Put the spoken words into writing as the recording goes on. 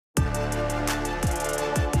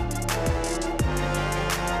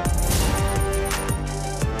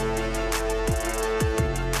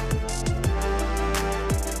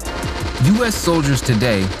US soldiers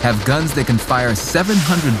today have guns that can fire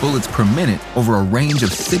 700 bullets per minute over a range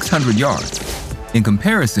of 600 yards. In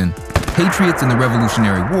comparison, patriots in the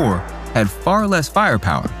Revolutionary War had far less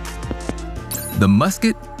firepower: the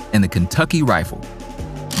musket and the Kentucky rifle.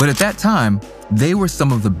 But at that time, they were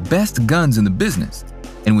some of the best guns in the business,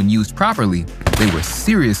 and when used properly, they were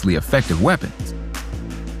seriously effective weapons.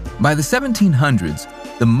 By the 1700s,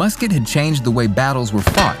 the musket had changed the way battles were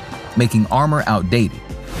fought, making armor outdated.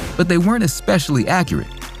 But they weren't especially accurate.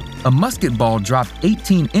 A musket ball dropped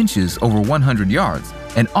 18 inches over 100 yards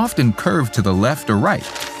and often curved to the left or right.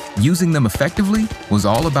 Using them effectively was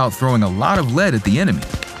all about throwing a lot of lead at the enemy.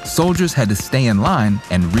 Soldiers had to stay in line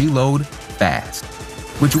and reload fast,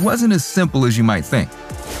 which wasn't as simple as you might think.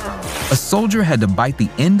 A soldier had to bite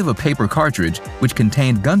the end of a paper cartridge which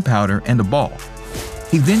contained gunpowder and a ball.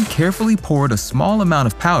 He then carefully poured a small amount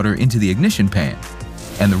of powder into the ignition pan,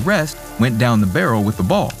 and the rest went down the barrel with the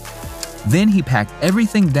ball. Then he packed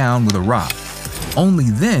everything down with a rod.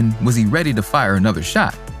 Only then was he ready to fire another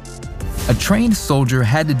shot. A trained soldier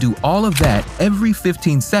had to do all of that every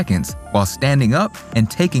 15 seconds while standing up and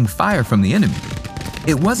taking fire from the enemy.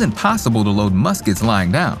 It wasn't possible to load muskets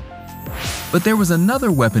lying down. But there was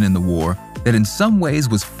another weapon in the war that in some ways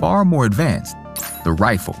was far more advanced: the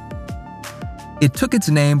rifle. It took its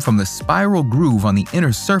name from the spiral groove on the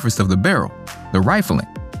inner surface of the barrel, the rifling.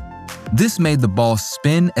 This made the ball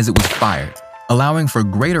spin as it was fired, allowing for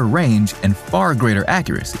greater range and far greater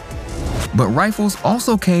accuracy. But rifles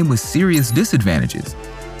also came with serious disadvantages.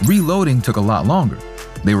 Reloading took a lot longer,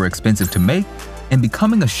 they were expensive to make, and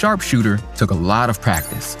becoming a sharpshooter took a lot of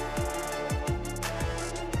practice.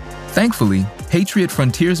 Thankfully, Patriot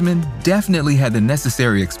frontiersmen definitely had the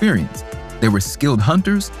necessary experience. They were skilled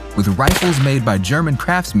hunters with rifles made by German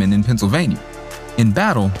craftsmen in Pennsylvania. In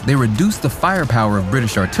battle, they reduced the firepower of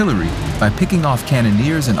British artillery by picking off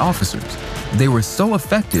cannoneers and officers. They were so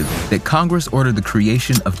effective that Congress ordered the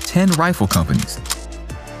creation of 10 rifle companies.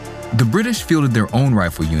 The British fielded their own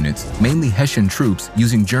rifle units, mainly Hessian troops,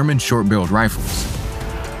 using German short-barreled rifles.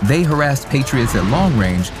 They harassed Patriots at long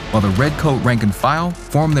range, while the redcoat rank and file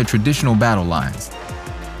formed their traditional battle lines.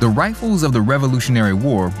 The rifles of the Revolutionary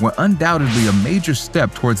War were undoubtedly a major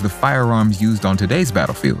step towards the firearms used on today's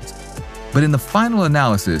battlefields. But in the final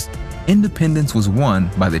analysis, independence was won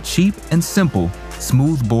by the cheap and simple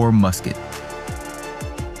smoothbore musket.